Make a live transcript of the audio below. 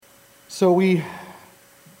So we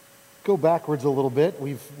go backwards a little bit.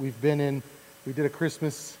 We did a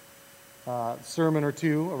Christmas sermon or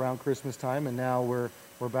two around Christmas time, and now we're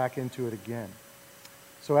back into it again.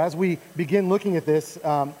 So as we begin looking at this,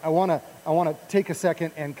 I want to take a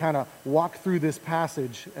second and kind of walk through this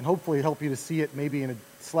passage and hopefully help you to see it maybe in a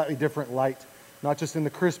slightly different light, not just in the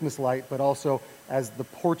Christmas light, but also as the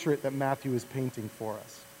portrait that Matthew is painting for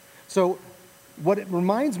us. So what it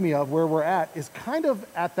reminds me of where we're at is kind of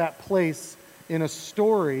at that place in a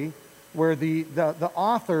story where the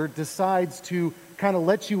author decides to kind of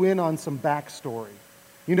let you in on some backstory.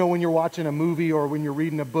 You know, when you're watching a movie or when you're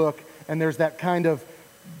reading a book and there's that kind of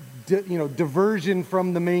diversion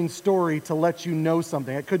from the main story to let you know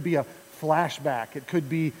something. It could be a flashback. It could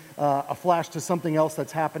be a flash to something else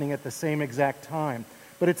that's happening at the same exact time.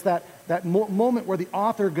 But it's that moment where the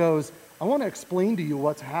author goes, I want to explain to you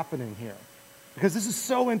what's happening here. Because this is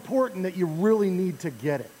so important that you really need to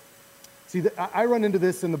get it. See, I run into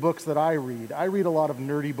this in the books that I read. I read a lot of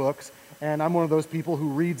nerdy books, and I'm one of those people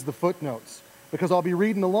who reads the footnotes. Because I'll be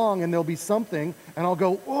reading along, and there'll be something, and I'll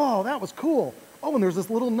go, oh, that was cool. Oh, and there's this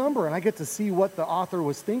little number, and I get to see what the author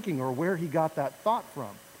was thinking or where he got that thought from.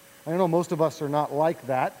 I know most of us are not like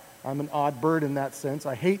that. I'm an odd bird in that sense.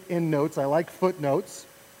 I hate endnotes. I like footnotes.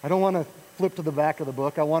 I don't want to flip to the back of the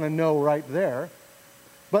book. I want to know right there.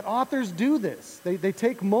 But authors do this. They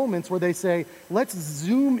take moments where they say, let's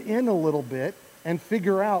zoom in a little bit and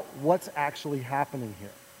figure out what's actually happening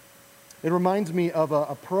here. It reminds me of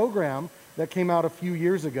a program that came out a few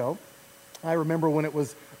years ago. I remember when it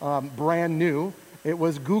was brand new. It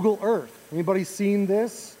was Google Earth. Anybody seen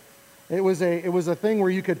this? It was a thing where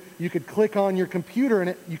you could click on your computer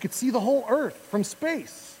and you could see the whole Earth from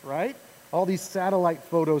space, right? All these satellite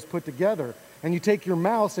photos put together. And you take your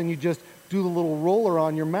mouse and you just do the little roller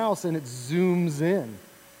on your mouse and it zooms in.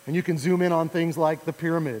 And you can zoom in on things like the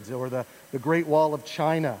pyramids or the Great Wall of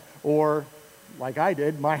China or, like I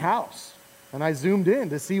did, my house. And I zoomed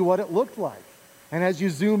in to see what it looked like. And as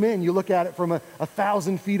you zoom in, you look at it from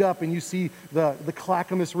 1,000 feet up and you see the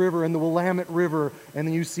Clackamas River and the Willamette River, and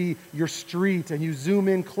then you see your street, and you zoom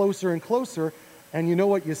in closer and closer, and you know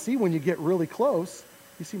what you see when you get really close?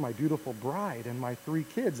 You see my beautiful bride and my 3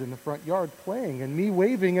 kids in the front yard playing, and me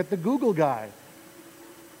waving at the Google guy.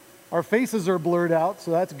 Our faces are blurred out,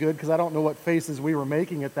 so that's good because I don't know what faces we were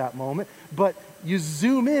making at that moment, but you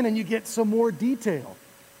zoom in and you get some more detail.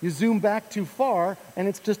 You zoom back too far, and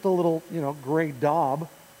it's just a little, gray daub,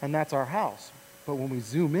 and that's our house. But when we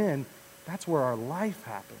zoom in, that's where our life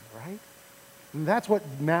happened, right? And that's what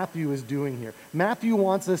Matthew is doing here. Matthew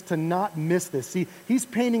wants us to not miss this. See, he's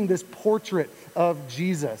painting this portrait of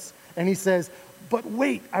Jesus, and he says, but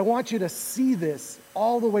wait, I want you to see this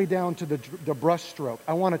all the way down to the brush stroke.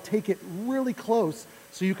 I want to take it really close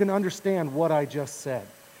so you can understand what I just said.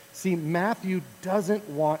 See, Matthew doesn't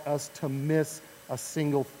want us to miss a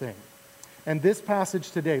single thing. And this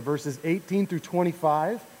passage today, verses 18 through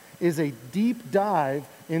 25, is a deep dive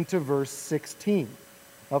into verse 16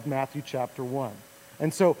 of Matthew chapter 1.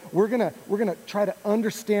 And so we're gonna try to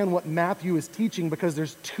understand what Matthew is teaching because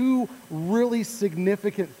there's 2 really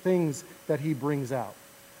significant things that he brings out.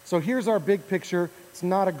 So here's our big picture. It's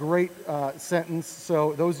not a great sentence,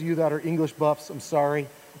 so those of you that are English buffs, I'm sorry.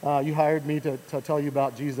 You hired me to tell you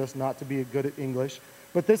about Jesus, not to be good at English.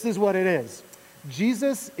 But this is what it is.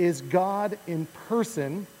 Jesus is God in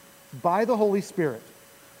person by the Holy Spirit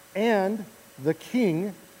and the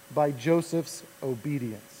King by Joseph's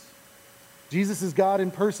obedience. Jesus is God in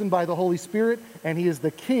person by the Holy Spirit, and he is the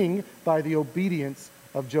King by the obedience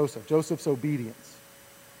of Joseph, Joseph's obedience.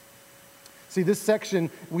 See, this section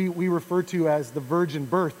we refer to as the virgin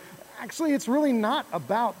birth. Actually, it's really not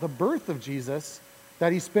about the birth of Jesus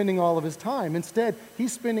that he's spending all of his time. Instead,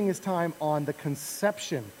 he's spending his time on the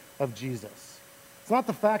conception of Jesus. It's not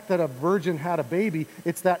the fact that a virgin had a baby,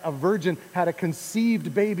 it's that a virgin had a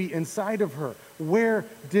conceived baby inside of her. Where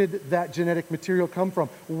did that genetic material come from?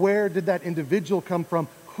 Where did that individual come from?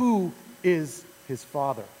 Who is his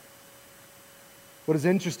father? What is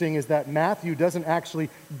interesting is that Matthew doesn't actually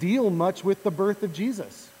deal much with the birth of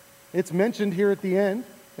Jesus. It's mentioned here at the end,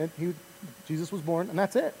 and Jesus was born, and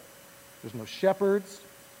that's it. There's no shepherds,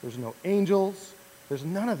 there's no angels, there's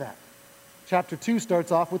none of that. Chapter 2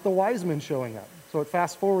 starts off with the wise men showing up. So it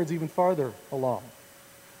fast forwards even farther along.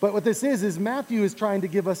 But what this is Matthew is trying to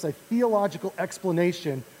give us a theological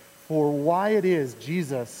explanation for why it is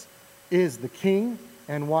Jesus is the King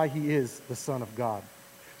and why he is the Son of God.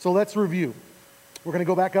 So let's review. We're going to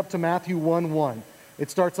go back up to Matthew 1:1. It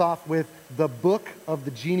starts off with the book of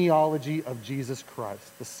the genealogy of Jesus Christ,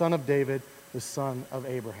 the son of David, the son of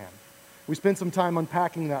Abraham. We spent some time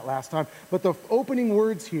unpacking that last time, but the opening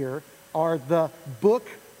words here are the book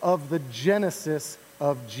of the Genesis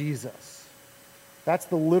of Jesus. That's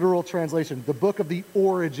the literal translation, the book of the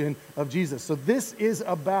origin of Jesus. So this is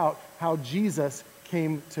about how Jesus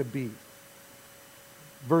came to be.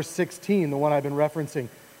 Verse 16, the one I've been referencing,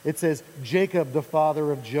 it says, Jacob, the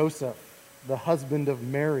father of Joseph, the husband of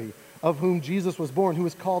Mary, of whom Jesus was born, who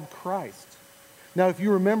is called Christ. Now, if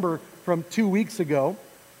you remember from 2 weeks ago,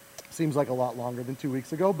 seems like a lot longer than 2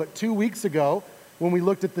 weeks ago, but 2 weeks ago, when we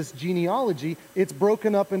looked at this genealogy, it's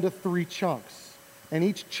broken up into 3 chunks. And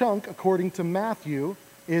each chunk, according to Matthew,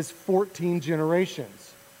 is 14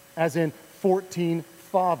 generations, as in 14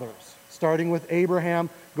 fathers, starting with Abraham,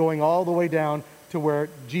 going all the way down to where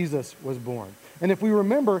Jesus was born. And if we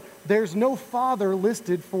remember, there's no father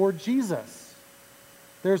listed for Jesus.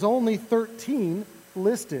 There's only 13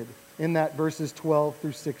 listed in that verses 12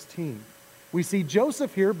 through 16. We see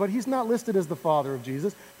Joseph here, but he's not listed as the father of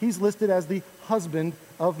Jesus. He's listed as the husband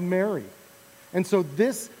of Mary. And so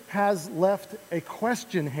this has left a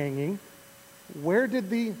question hanging. Where did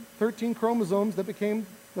the 13 chromosomes that became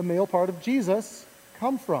the male part of Jesus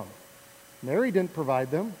come from? Mary didn't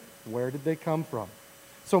provide them. Where did they come from?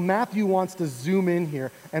 So Matthew wants to zoom in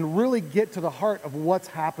here and really get to the heart of what's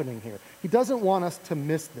happening here. He doesn't want us to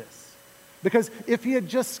miss this. Because if he had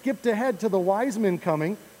just skipped ahead to the wise men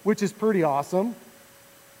coming, which is pretty awesome,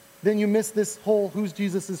 then you miss this whole who's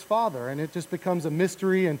Jesus' father, and it just becomes a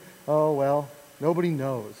mystery, and oh, well, nobody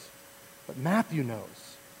knows. But Matthew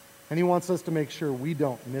knows, and he wants us to make sure we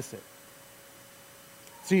don't miss it.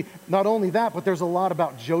 See, not only that, but there's a lot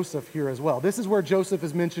about Joseph here as well. This is where Joseph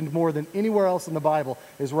is mentioned more than anywhere else in the Bible,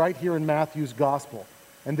 is right here in Matthew's gospel.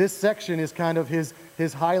 And this section is kind of his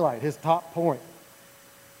highlight, his top point.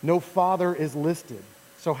 No father is listed.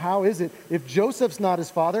 So how is it, if Joseph's not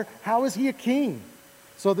his father, how is he a king?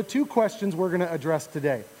 So the 2 questions we're going to address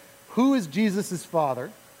today. Who is Jesus'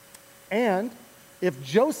 father? And if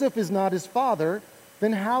Joseph is not his father,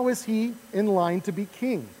 then how is he in line to be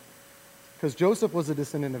king? Because Joseph was a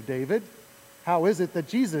descendant of David. How is it that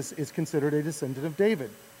Jesus is considered a descendant of David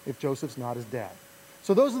if Joseph's not his dad?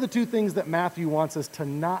 So those are the 2 things that Matthew wants us to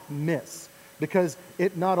not miss, because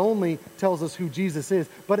it not only tells us who Jesus is,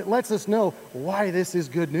 but it lets us know why this is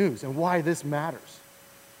good news and why this matters.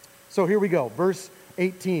 So here we go, verse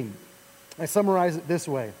 18. I summarize it this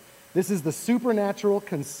way. This is the supernatural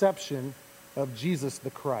conception of Jesus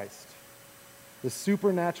the Christ. The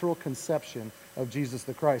supernatural conception of Jesus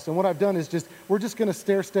the Christ. And what I've done is we're just going to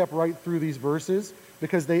stair-step right through these verses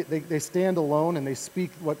because they stand alone and they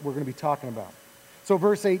speak what we're going to be talking about. So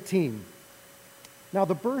verse 18. Now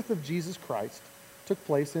the birth of Jesus Christ took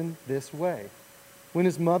place in this way. When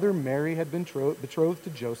his mother Mary had been betrothed to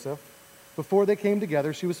Joseph, before they came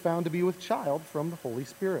together, she was found to be with child from the Holy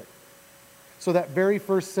Spirit. So that very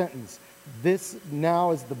first sentence, this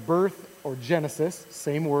now is the birth or Genesis,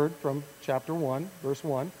 same word from chapter 1, verse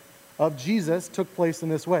 1, of Jesus took place in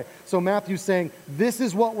this way. So Matthew's saying, this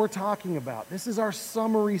is what we're talking about. This is our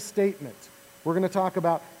summary statement. We're going to talk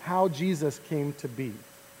about how Jesus came to be.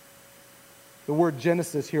 The word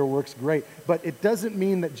Genesis here works great, but it doesn't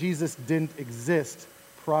mean that Jesus didn't exist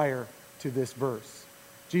prior to this verse.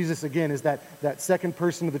 Jesus, again, is that second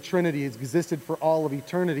person of the Trinity. It's existed for all of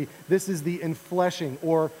eternity. This is the infleshing,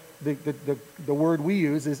 or the word we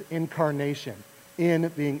use is incarnation. In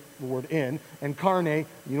being the word in, and carne,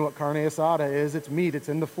 you know what carne asada is? It's meat, it's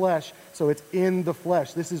in the flesh, so it's in the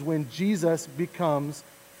flesh. This is when Jesus becomes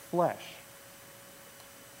flesh.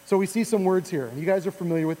 So we see some words here, and you guys are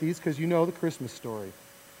familiar with these because you know the Christmas story.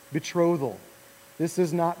 Betrothal. This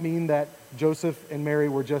does not mean that Joseph and Mary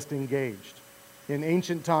were just engaged. In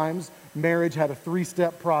ancient times, marriage had a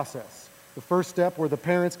 3-step process. The first step where the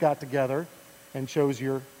parents got together and chose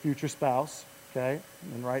your future spouse. Okay,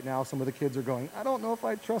 and right now some of the kids are going, I don't know if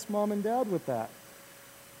I trust mom and dad with that.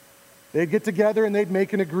 They'd get together and they'd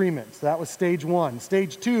make an agreement. So that was stage 1.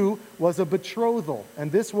 Stage 2 was a betrothal. And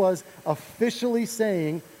this was officially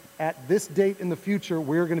saying, at this date in the future,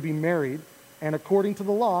 we're going to be married. And according to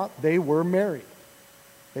the law, they were married.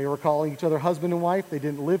 They were calling each other husband and wife. They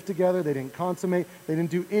didn't live together. They didn't consummate. They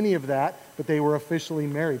didn't do any of that. But they were officially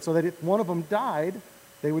married. So that if one of them died,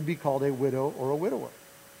 they would be called a widow or a widower.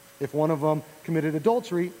 If one of them committed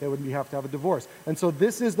adultery, they would have to have a divorce. And so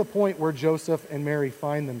this is the point where Joseph and Mary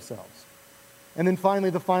find themselves. And then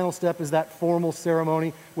finally, the final step is that formal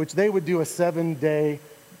ceremony, which they would do a 7-day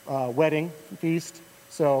wedding feast.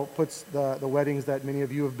 So puts the weddings that many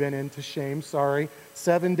of you have been in to shame, sorry.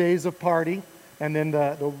 7 days of party, and then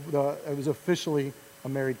it was officially a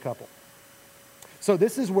married couple. So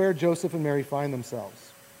this is where Joseph and Mary find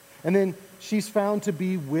themselves. And then she's found to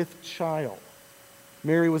be with child.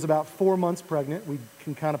 Mary was about 4 months pregnant. We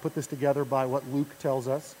can kind of put this together by what Luke tells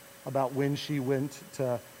us about when she went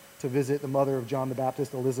to visit the mother of John the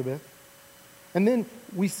Baptist, Elizabeth. And then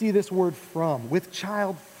we see this word from, with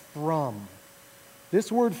child from.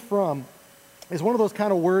 This word from is one of those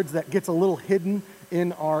kind of words that gets a little hidden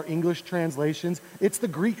in our English translations. It's the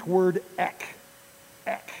Greek word ek.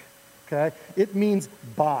 Ek, okay? It means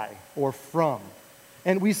by or from.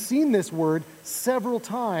 And we've seen this word several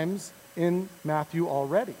times in Matthew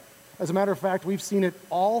already. As a matter of fact, we've seen it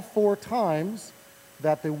all 4 times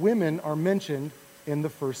that the women are mentioned in the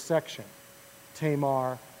first section.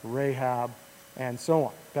 Tamar, Rahab, and so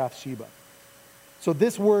on, Bathsheba. So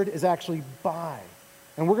this word is actually by.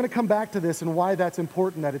 And we're going to come back to this and why that's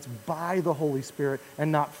important, that it's by the Holy Spirit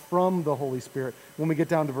and not from the Holy Spirit when we get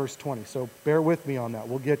down to verse 20. So bear with me on that.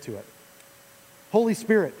 We'll get to it. Holy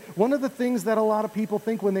Spirit. One of the things that a lot of people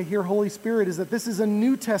think when they hear Holy Spirit is that this is a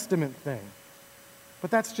New Testament thing.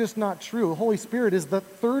 But that's just not true. The Holy Spirit is the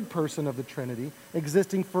third person of the Trinity,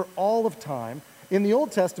 existing for all of time. In the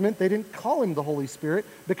Old Testament, they didn't call him the Holy Spirit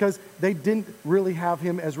because they didn't really have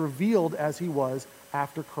him as revealed as he was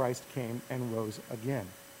after Christ came and rose again.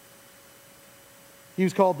 He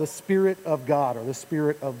was called the Spirit of God, or the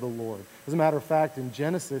Spirit of the Lord. As a matter of fact, in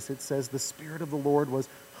Genesis, it says the Spirit of the Lord was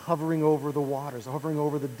hovering over the waters, hovering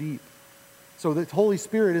over the deep. So the Holy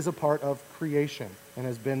Spirit is a part of creation and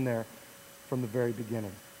has been there from the very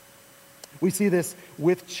beginning. We see this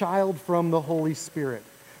with child from the Holy Spirit.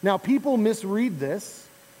 Now, people misread this,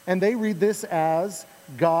 and they read this as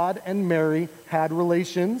God and Mary had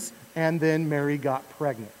relations, and then Mary got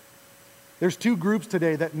pregnant. There's 2 groups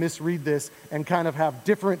today that misread this and kind of have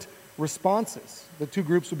different responses. The 2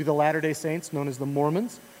 groups would be the Latter-day Saints, known as the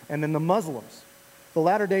Mormons, and then the Muslims. The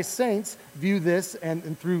Latter-day Saints view this,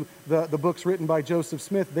 and through the books written by Joseph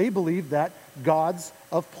Smith, they believe that gods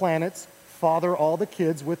of planets father all the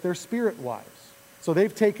kids with their spirit wives. So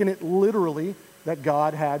they've taken it literally that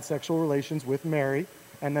God had sexual relations with Mary,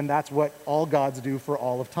 and then that's what all gods do for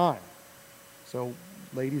all of time. So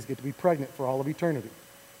ladies get to be pregnant for all of eternity.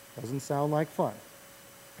 Doesn't sound like fun.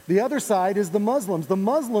 The other side is the Muslims. The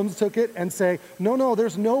Muslims took it and say, no,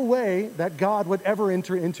 there's no way that God would ever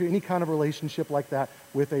enter into any kind of relationship like that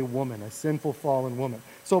with a woman, a sinful, fallen woman.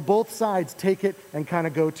 So both sides take it and kind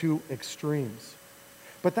of go to extremes.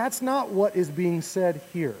 But that's not what is being said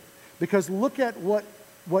here. Because look at what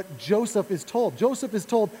Joseph is told. Joseph is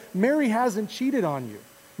told, Mary hasn't cheated on you.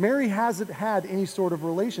 Mary hasn't had any sort of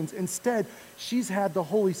relations. Instead, she's had the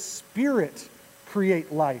Holy Spirit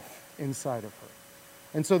create life inside of her.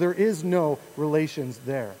 And so there is no relations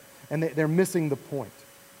there. And they're missing the point.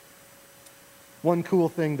 One cool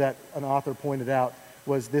thing that an author pointed out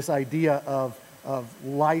was this idea of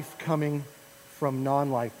life coming from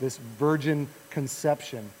non-life, this virgin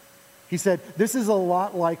conception. He said, this is a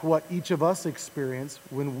lot like what each of us experience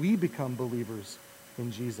when we become believers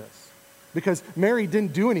in Jesus. Because Mary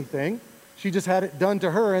didn't do anything. She just had it done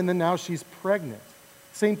to her, and then now she's pregnant.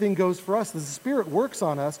 Same thing goes for us. The Spirit works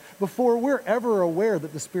on us before we're ever aware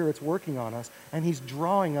that the Spirit's working on us, and He's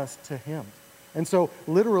drawing us to Him. And so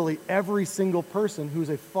literally every single person who's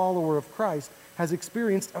a follower of Christ has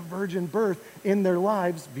experienced a virgin birth in their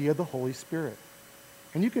lives via the Holy Spirit.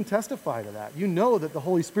 And you can testify to that. You know that the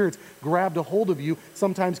Holy Spirit's grabbed a hold of you,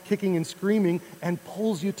 sometimes kicking and screaming, and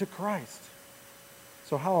pulls you to Christ.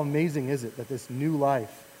 So how amazing is it that this new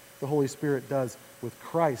life the Holy Spirit does with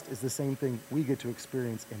Christ is the same thing we get to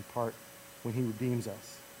experience in part when He redeems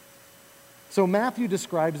us. So Matthew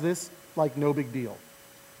describes this like no big deal.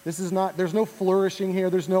 This is not, there's no flourishing here,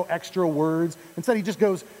 there's no extra words. Instead, he just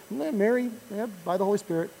goes, Mary, by the Holy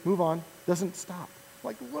Spirit, move on. Doesn't stop.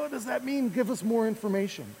 Like, what does that mean? Give us more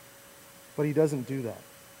information. But he doesn't do that.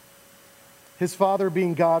 His father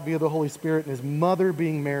being God via the Holy Spirit and his mother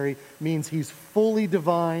being Mary means he's fully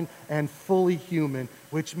divine and fully human,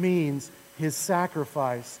 which means his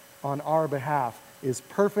sacrifice on our behalf is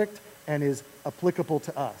perfect and is applicable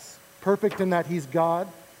to us. Perfect in that he's God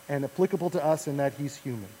and applicable to us in that he's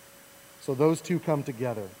human. So those two come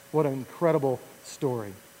together. What an incredible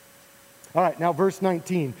story. All right, now verse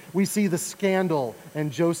 19. We see the scandal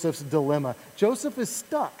and Joseph's dilemma. Joseph is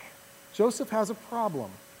stuck. Joseph has a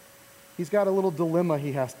problem. He's got a little dilemma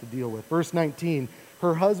he has to deal with. Verse 19,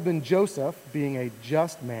 her husband Joseph, being a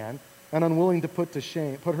just man and unwilling to put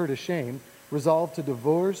her to shame, resolved to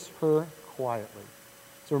divorce her quietly.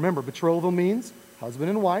 So remember, betrothal means husband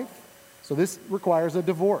and wife. So this requires a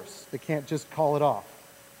divorce. They can't just call it off.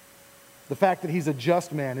 The fact that he's a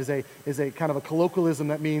just man is a kind of a colloquialism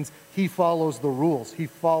that means he follows the rules. He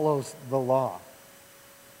follows the law.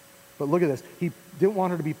 But look at this. He didn't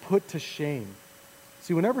want her to be put to shame.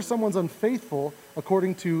 See, whenever someone's unfaithful,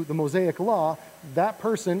 according to the Mosaic law, that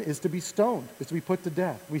person is to be stoned, is to be put to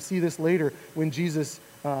death. We see this later when Jesus,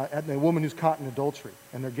 at the woman who's caught in adultery,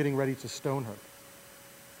 and they're getting ready to stone her.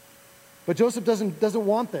 But Joseph doesn't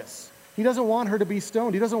want this. He doesn't want her to be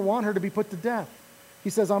stoned. He doesn't want her to be put to death. He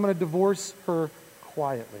says, I'm going to divorce her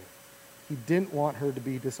quietly. He didn't want her to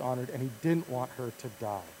be dishonored, and he didn't want her to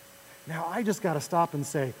die. Now, I just got to stop and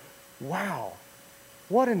say, wow,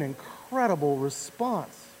 what an incredible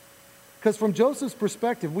response. Because from Joseph's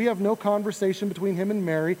perspective, we have no conversation between him and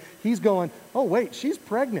Mary. He's going, oh, wait, she's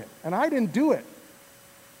pregnant, and I didn't do it.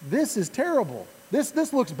 This is terrible.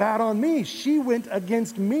 This looks bad on me. She went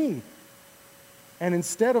against me. And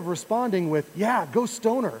instead of responding with, yeah, go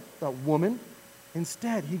stone her, that woman,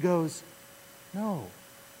 instead he goes, no,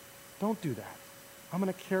 don't do that. I'm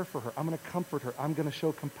going to care for her. I'm going to comfort her. I'm going to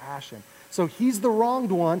show compassion. So he's the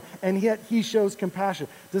wronged one, and yet he shows compassion.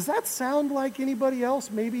 Does that sound like anybody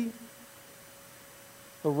else? Maybe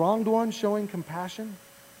the wronged one showing compassion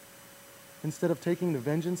instead of taking the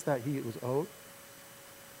vengeance that he was owed?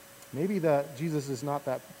 Maybe that Jesus is not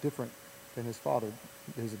that different than his father,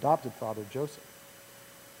 his adopted father, Joseph.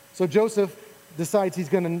 So Joseph decides he's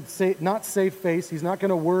going to not save face. He's not going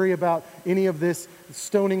to worry about any of this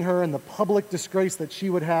stoning her and the public disgrace that she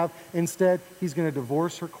would have. Instead, he's going to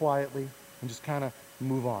divorce her quietly and just kind of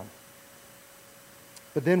move on.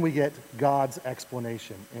 But then we get God's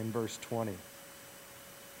explanation in verse 20.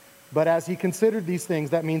 But as he considered these things,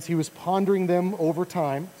 that means he was pondering them over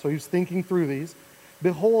time, so he was thinking through these.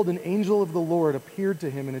 Behold, an angel of the Lord appeared to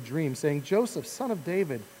him in a dream, saying, Joseph, son of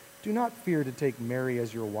David, do not fear to take Mary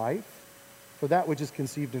as your wife, for that which is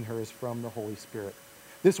conceived in her is from the Holy Spirit.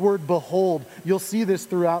 This word, behold, you'll see this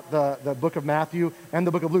throughout the book of Matthew and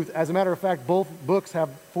the book of Luke. As a matter of fact, both books have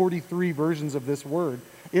 43 versions of this word.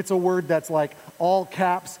 It's a word that's like all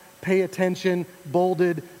caps, pay attention,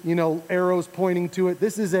 bolded, arrows pointing to it.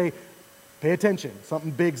 This is a pay attention,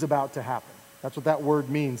 something big's about to happen. That's what that word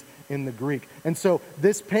means in the Greek. And so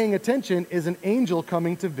this paying attention is an angel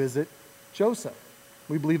coming to visit Joseph.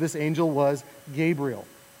 We believe this angel was Gabriel.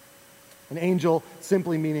 An angel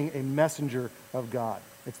simply meaning a messenger of God.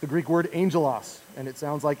 It's the Greek word angelos, and it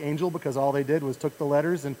sounds like angel because all they did was took the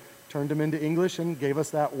letters and turned them into English and gave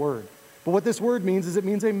us that word. But what this word means is it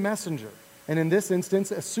means a messenger. And in this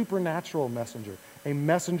instance, a supernatural messenger. A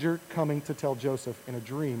messenger coming to tell Joseph in a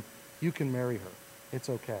dream, you can marry her. It's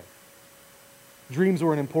okay. Dreams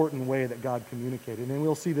were an important way that God communicated, and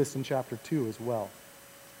we'll see this in chapter 2 as well.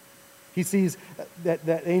 He sees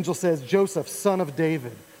that angel says, Joseph, son of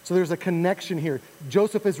David. So there's a connection here.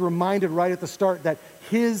 Joseph is reminded right at the start that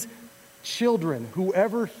his children,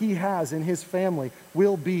 whoever he has in his family,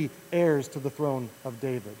 will be heirs to the throne of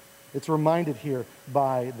David. It's reminded here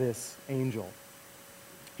by this angel.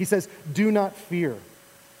 He says, do not fear.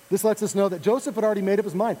 This lets us know that Joseph had already made up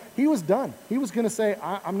his mind. He was done. He was going to say,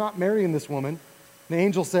 I'm not marrying this woman. The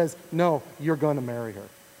angel says, no, you're going to marry her.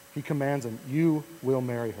 He commands him, you will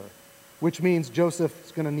marry her. Which means Joseph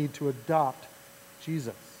is going to need to adopt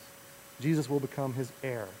Jesus. Jesus will become his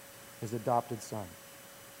heir, his adopted son.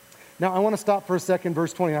 Now, I want to stop for a second,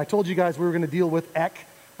 verse 20. I told you guys we were going to deal with ek,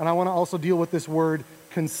 and I want to also deal with this word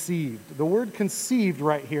conceived. The word conceived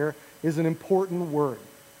right here is an important word.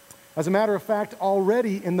 As a matter of fact,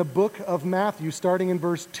 already in the book of Matthew, starting in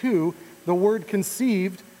verse 2, the word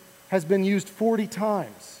conceived has been used 40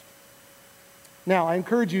 times. Now, I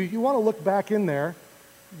encourage you, you want to look back in there,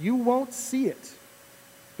 you won't see it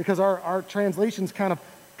because our translations kind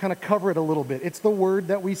of cover it a little bit. It's the word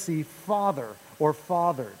that we see, father or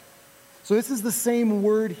fathered. So this is the same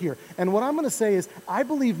word here. And what I'm going to say is, I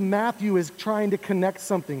believe Matthew is trying to connect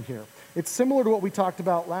something here. It's similar to what we talked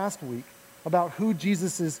about last week, about who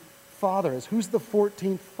Jesus' father is. Who's the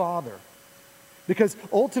 14th father? Because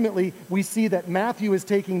ultimately, we see that Matthew is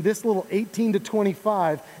taking this little 18 to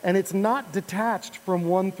 25, and it's not detached from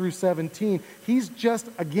 1 through 17. He's just,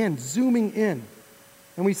 again, zooming in.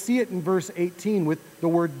 And we see it in verse 18 with the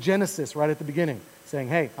word Genesis right at the beginning, saying,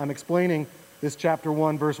 hey, I'm explaining this chapter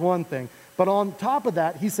 1, verse 1 thing. But on top of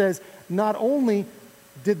that, he says, not only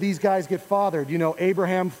did these guys get fathered,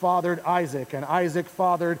 Abraham fathered Isaac, and Isaac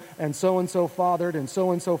fathered, and so fathered, and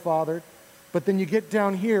so fathered. But then you get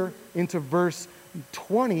down here into verse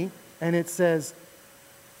 20, and it says,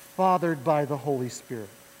 fathered by the Holy Spirit.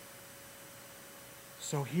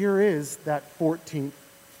 So here is that 14th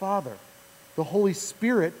father. The Holy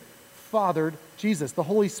Spirit fathered Jesus. The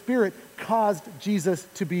Holy Spirit caused Jesus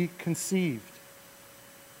to be conceived.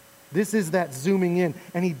 This is that zooming in,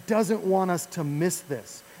 and he doesn't want us to miss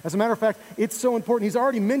this. As a matter of fact, it's so important. He's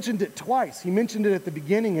already mentioned it twice. He mentioned it at the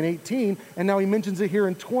beginning in 18, and now he mentions it here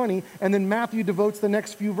in 20, and then Matthew devotes the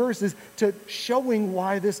next few verses to showing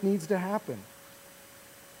why this needs to happen.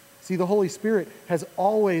 See, the Holy Spirit has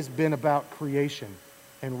always been about creation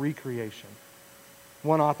and recreation.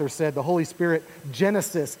 One author said the Holy Spirit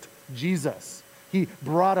genesised Jesus. He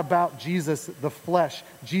brought about Jesus, the flesh,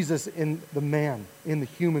 Jesus in the man, in the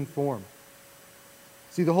human form.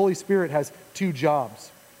 See, the Holy Spirit has two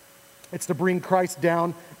jobs. It's to bring Christ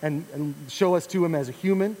down and show us to him as a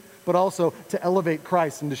human, but also to elevate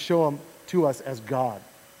Christ and to show him to us as God.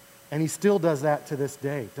 And he still does that to this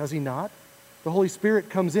day, does he not? The Holy Spirit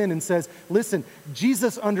comes in and says, listen,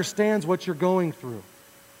 Jesus understands what you're going through.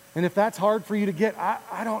 And if that's hard for you to get,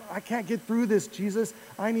 I can't get through this, Jesus.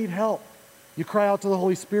 I need help. You cry out to the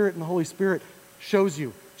Holy Spirit, and the Holy Spirit shows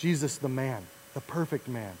you Jesus the man, the perfect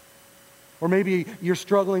man. Or maybe you're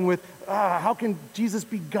struggling with, how can Jesus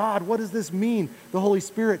be God? What does this mean? The Holy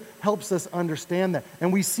Spirit helps us understand that.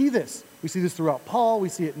 And we see this. We see this throughout Paul. We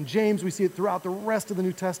see it in James. We see it throughout the rest of the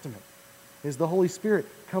New Testament. Is the Holy Spirit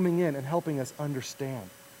coming in and helping us understand.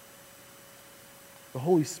 The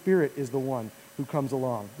Holy Spirit is the one who comes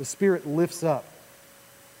along. The Spirit lifts up.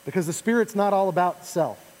 Because the Spirit's not all about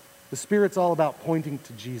self. The Spirit's all about pointing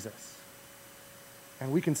to Jesus.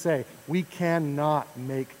 And we can say, we cannot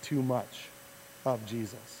make too much of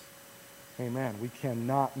Jesus. Amen. We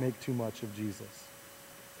cannot make too much of Jesus.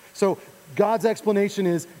 So God's explanation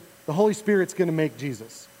is the Holy Spirit's going to make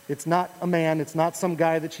Jesus. It's not a man. It's not some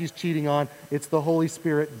guy that she's cheating on. It's the Holy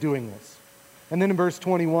Spirit doing this. And then in verse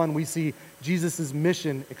 21, we see Jesus'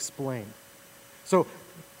 mission explained. So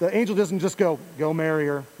the angel doesn't just go marry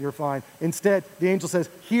her, you're fine. Instead, the angel says,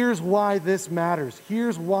 here's why this matters.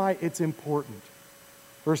 Here's why it's important.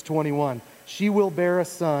 Verse 21, she will bear a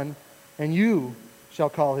son, and you shall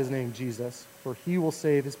call his name Jesus, for he will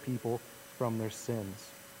save his people from their sins.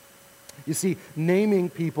 You see, naming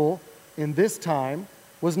people in this time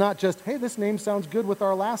was not just, hey, this name sounds good with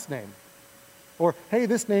our last name. Or, hey,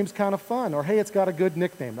 this name's kind of fun. Or, hey, it's got a good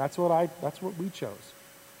nickname. That's what we chose.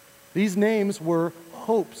 These names were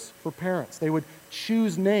hopes for parents. They would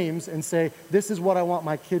choose names and say, this is what I want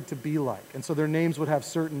my kid to be like. And so their names would have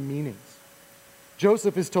certain meanings.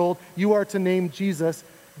 Joseph is told, you are to name Jesus,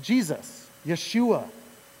 Jesus, Yeshua,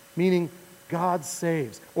 meaning God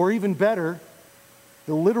saves. Or even better,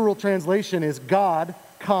 the literal translation is God,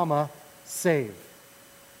 comma, save.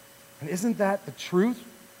 And isn't that the truth?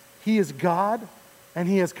 He is God, and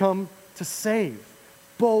he has come to save.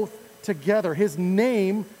 Both together. His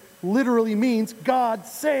name literally means God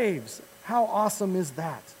saves. How awesome is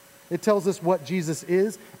that? It tells us what Jesus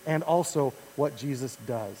is and also what Jesus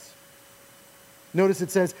does. Notice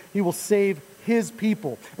it says he will save his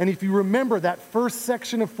people. And if you remember that first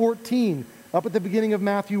section of 14, up at the beginning of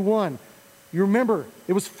Matthew 1, you remember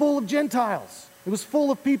it was full of Gentiles. It was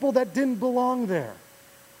full of people that didn't belong there.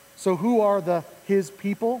 So who are his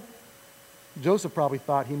people? Joseph probably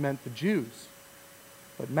thought he meant the Jews.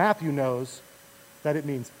 But Matthew knows that it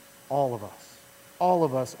means all of us. All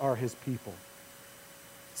of us are his people.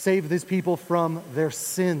 Save his people from their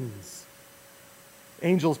sins.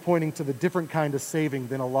 Angels pointing to the different kind of saving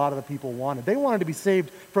than a lot of the people wanted. They wanted to be saved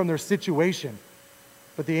from their situation.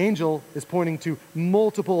 But the angel is pointing to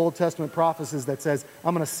multiple Old Testament prophecies that says,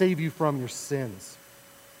 I'm going to save you from your sins.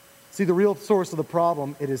 See, the real source of the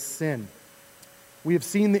problem, it is sin. We have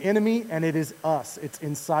seen the enemy, and it is us. It's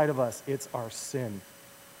inside of us. It's our sin.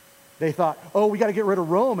 They thought, we got to get rid of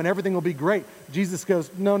Rome and everything will be great. Jesus goes,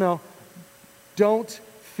 no. Don't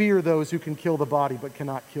fear those who can kill the body but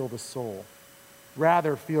cannot kill the soul.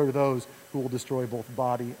 Rather, fear those who will destroy both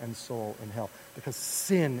body and soul in hell. Because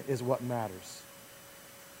sin is what matters.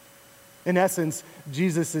 In essence,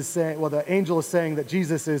 Jesus is saying, the angel is saying that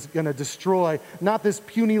Jesus is going to destroy not this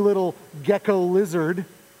puny little gecko lizard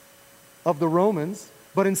of the Romans,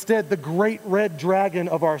 but instead the great red dragon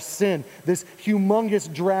of our sin, this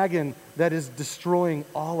humongous dragon that is destroying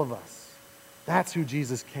all of us. That's who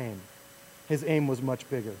Jesus came. His aim was much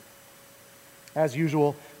bigger. As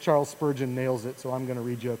usual, Charles Spurgeon nails it, so I'm going to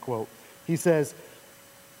read you a quote. He says,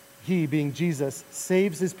 he, being Jesus,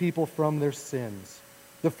 saves his people from their sins.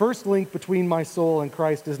 The first link between my soul and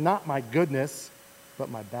Christ is not my goodness, but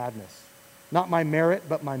my badness. Not my merit,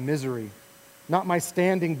 but my misery. Not my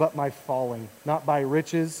standing, but my falling. Not by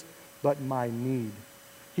riches, but my need.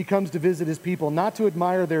 He comes to visit his people, not to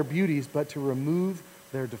admire their beauties, but to remove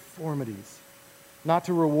their deformities. Not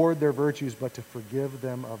to reward their virtues, but to forgive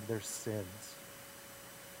them of their sins.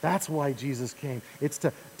 That's why Jesus came. It's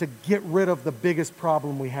to get rid of the biggest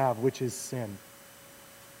problem we have, which is sin.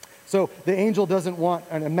 So the angel doesn't want,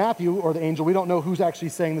 and Matthew, or the angel, we don't know who's actually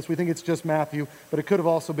saying this. We think it's just Matthew, but it could have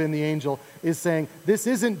also been the angel, is saying, this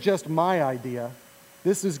isn't just my idea.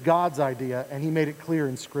 This is God's idea, and he made it clear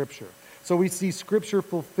in Scripture. So we see Scripture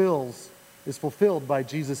is fulfilled by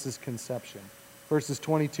Jesus' conception. Verses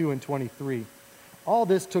 22 and 23. All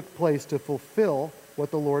this took place to fulfill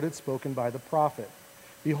what the Lord had spoken by the prophet.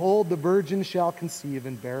 Behold, the virgin shall conceive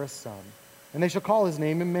and bear a son, and they shall call his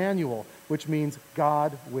name Emmanuel, which means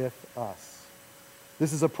God with us.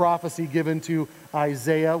 This is a prophecy given to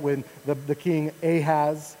Isaiah when the king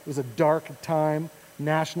Ahaz, it was a dark time,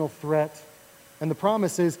 national threat. And the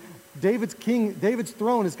promise is David's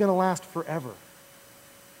throne is going to last forever.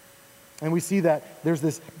 And we see that there's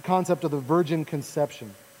this concept of the virgin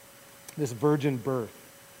conception, this virgin birth,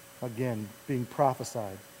 again, being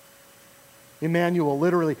prophesied. Emmanuel,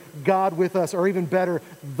 literally, God with us, or even better,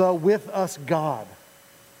 the with us God.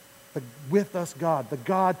 The with us God, the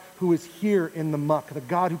God who is here in the muck, the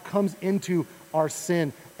God who comes into our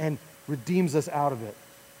sin and redeems us out of it.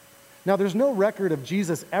 Now, there's no record of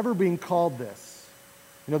Jesus ever being called this.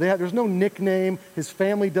 There's no nickname. His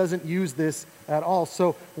family doesn't use this at all.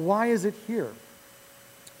 So why is it here?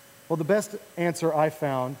 Well, the best answer I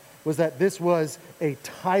found was that this was a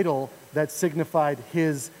title that signified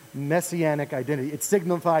his messianic identity. It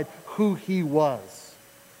signified who he was.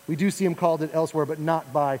 We do see him called it elsewhere, but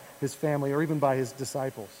not by his family or even by his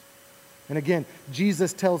disciples. And again,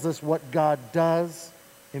 Jesus tells us what God does.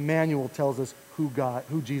 Emmanuel tells us who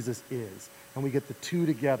Jesus is. And we get the two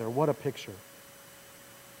together. What a picture.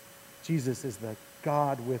 Jesus is the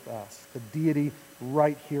God with us, the deity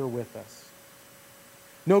right here with us.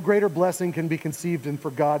 No greater blessing can be conceived than for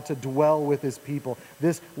God to dwell with his people.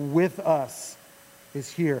 This with us is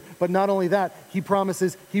here. But not only that, he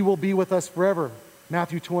promises he will be with us forever.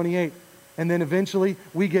 Matthew 28. And then eventually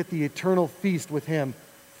we get the eternal feast with him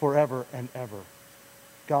forever and ever.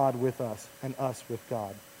 God with us and us with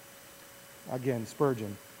God. Again,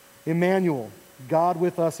 Spurgeon. Emmanuel, God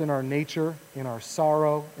with us in our nature, in our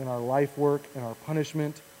sorrow, in our life work, in our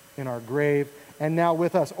punishment, in our grave, and now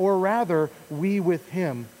with us. Or rather, we with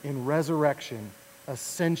him in resurrection,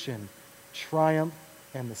 ascension, triumph,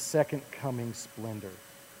 and the second coming splendor.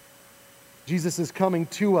 Jesus' coming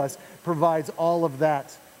to us provides all of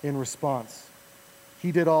that in response.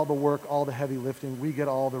 He did all the work, all the heavy lifting. We get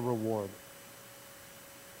all the reward.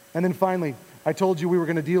 And then finally, I told you we were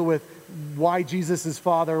going to deal with why Jesus'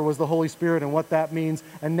 father was the Holy Spirit and what that means.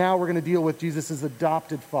 And now we're going to deal with Jesus'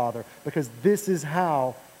 adopted father, because this is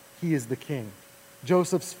how he is the king.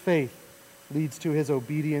 Joseph's faith leads to his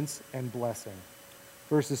obedience and blessing.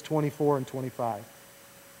 Verses 24 and 25.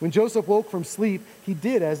 When Joseph woke from sleep, he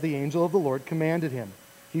did as the angel of the Lord commanded him.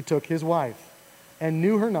 He took his wife and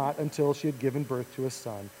knew her not until she had given birth to a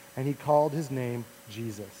son, and he called his name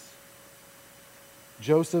Jesus.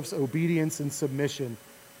 Joseph's obedience and submission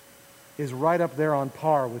is right up there on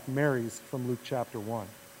par with Mary's from Luke chapter 1.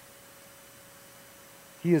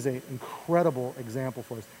 He is an incredible example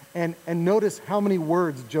for us. And notice how many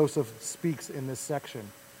words Joseph speaks in this section.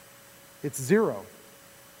 It's 0.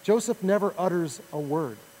 Joseph never utters a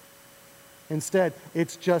word. Instead,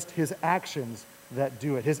 it's just his actions that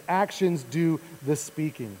do it. His actions do the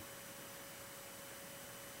speaking.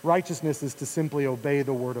 Righteousness is to simply obey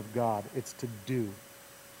the word of God. It's to do.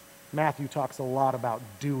 Matthew talks a lot about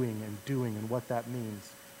doing and what that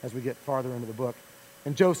means as we get farther into the book.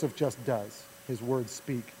 And Joseph just does. His words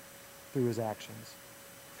speak through his actions.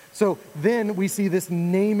 So then we see this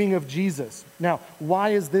naming of Jesus. Now, why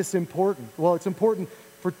is this important? Well, it's important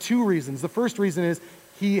for two reasons. The first reason is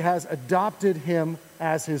he has adopted him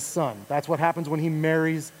as his son. That's what happens when he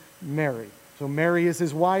marries Mary. So Mary is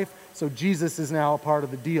his wife, so Jesus is now a part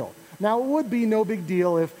of the deal. Now, it would be no big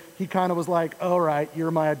deal if he kind of was like, all right,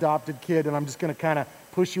 you're my adopted kid, and I'm just going to kind of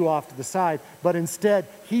push you off to the side. But instead,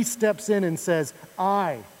 he steps in and says,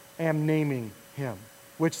 I am naming him,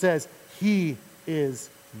 which says, he is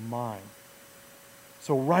mine.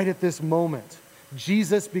 So right at this moment,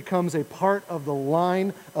 Jesus becomes a part of the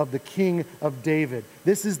line of the King of David.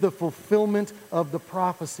 This is the fulfillment of the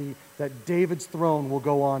prophecy that David's throne will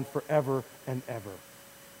go on forever and ever.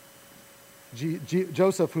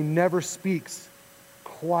 Joseph, who never speaks,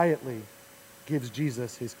 quietly gives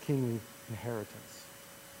Jesus his kingly inheritance.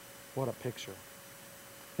 What a picture.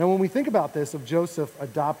 Now, when we think about this, of Joseph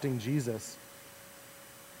adopting Jesus,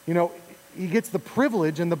 he gets the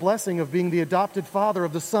privilege and the blessing of being the adopted father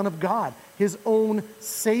of the Son of God, his own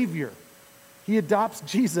Savior. He adopts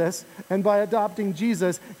Jesus, and by adopting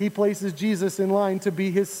Jesus, he places Jesus in line to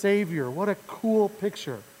be his Savior. What a cool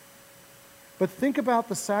picture. But think about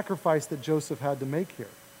the sacrifice that Joseph had to make here.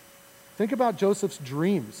 Think about Joseph's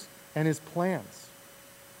dreams and his plans.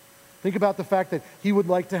 Think about the fact that he would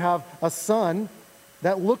like to have a son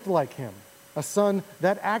that looked like him, a son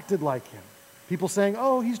that acted like him. People saying,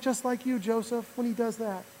 oh, he's just like you, Joseph, when he does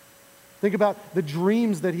that. Think about the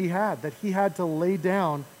dreams that he had to lay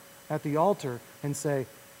down at the altar and say,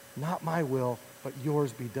 not my will, but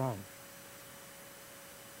yours be done.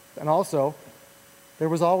 And also, there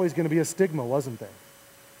was always going to be a stigma, wasn't there?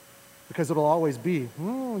 Because it'll always be,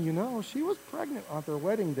 she was pregnant on their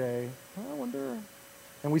wedding day. I wonder.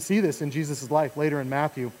 And we see this in Jesus' life later in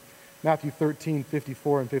Matthew 13,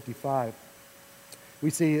 54 and 55. We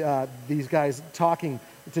see these guys talking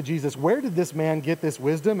to Jesus. Where did this man get this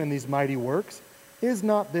wisdom and these mighty works? Is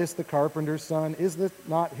not this the carpenter's son? Is this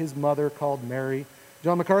not his mother called Mary?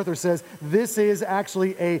 John MacArthur says this is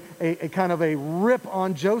actually a kind of a rip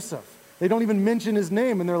on Joseph. They don't even mention his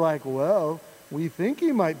name, and they're like, well, we think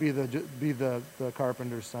he might be the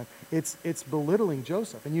carpenter's son. It's belittling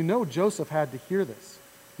Joseph. And you know Joseph had to hear this.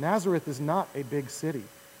 Nazareth is not a big city.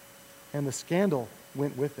 And the scandal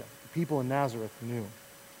went with it. The people in Nazareth knew.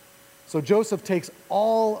 So Joseph takes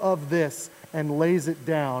all of this and lays it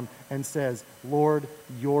down and says, Lord,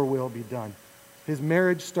 your will be done. His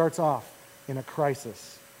marriage starts off in a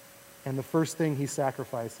crisis. And the first thing he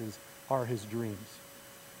sacrifices are his dreams.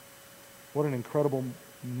 What an incredible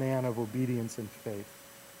man of obedience and faith.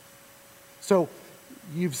 So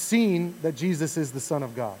you've seen that Jesus is the Son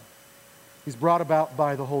of God. He's brought about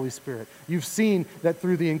by the Holy Spirit. You've seen that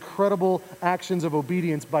through the incredible actions of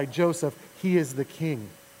obedience by Joseph, he is the king.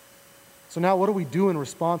 So now what do we do in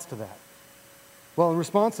response to that? Well, in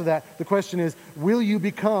response to that, the question is, will you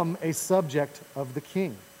become a subject of the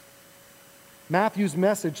king? Matthew's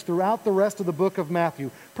message throughout the rest of the book of Matthew,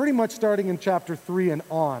 pretty much starting in chapter 3 and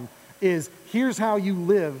on, is here's how you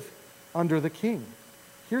live under the king.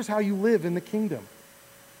 Here's how you live in the kingdom.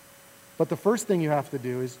 But the first thing you have to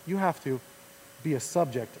do is you have to be a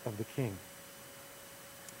subject of the king.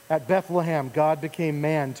 At Bethlehem, God became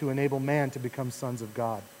man to enable man to become sons of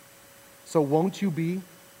God. So won't you be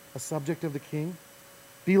a subject of the king?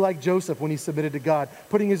 Be like Joseph when he submitted to God,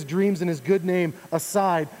 putting his dreams and his good name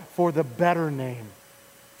aside for the better name,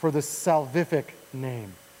 for the salvific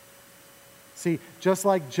name. See, just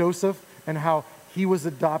like Joseph and how he was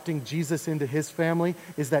adopting Jesus into his family,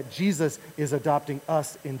 is that Jesus is adopting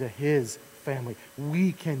us into his family.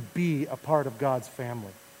 We can be a part of God's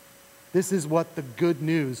family. This is what the good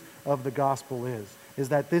news of the gospel is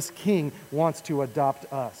that this king wants to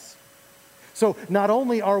adopt us. So not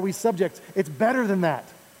only are we subjects, it's better than that.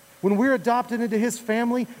 When we're adopted into his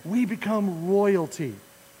family, we become royalty.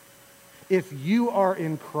 If you are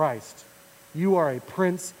in Christ, you are a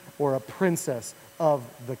prince or a princess of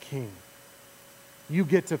the king. You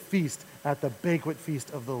get to feast at the banquet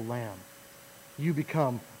feast of the Lamb. You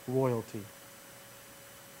become royalty.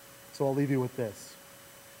 So I'll leave you with this.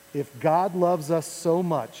 If God loves us so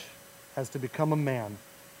much as to become a man,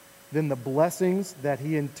 then the blessings that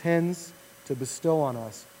he intends to bestow on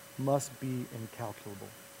us must be incalculable.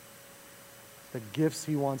 The gifts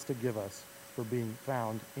he wants to give us for being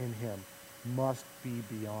found in him must be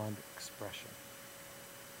beyond expression.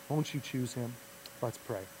 Won't you choose him? Let's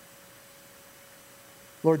pray.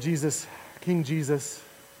 Lord Jesus, King Jesus,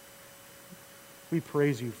 we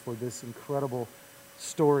praise you for this incredible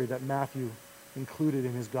story that Matthew included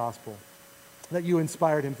in his gospel, that you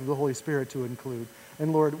inspired him through the Holy Spirit to include.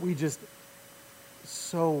 And Lord, we just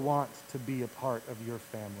so want to be a part of your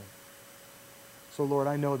family. So Lord,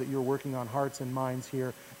 I know that you're working on hearts and minds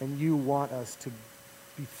here, and you want us to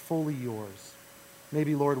be fully yours.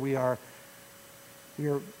 Maybe, Lord, we are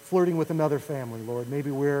flirting with another family, Lord.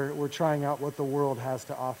 Maybe we're trying out what the world has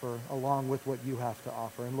to offer along with what you have to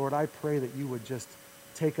offer. And Lord, I pray that you would just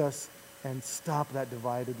take us and stop that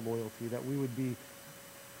divided loyalty, that we would be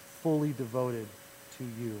fully devoted to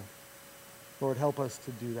you. Lord, help us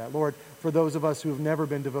to do that. Lord, for those of us who have never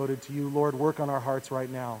been devoted to you, Lord, work on our hearts right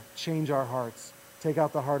now. Change our hearts. Take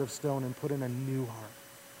out the heart of stone and put in a new heart,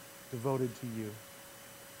 devoted to you.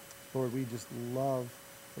 Lord, we just love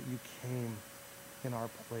that you came in our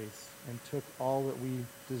place and took all that we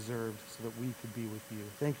deserved so that we could be with you.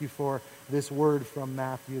 Thank you for this word from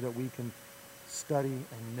Matthew that we can study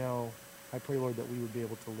and know. I pray, Lord, that we would be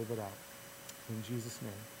able to live it out. In Jesus'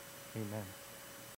 name, amen.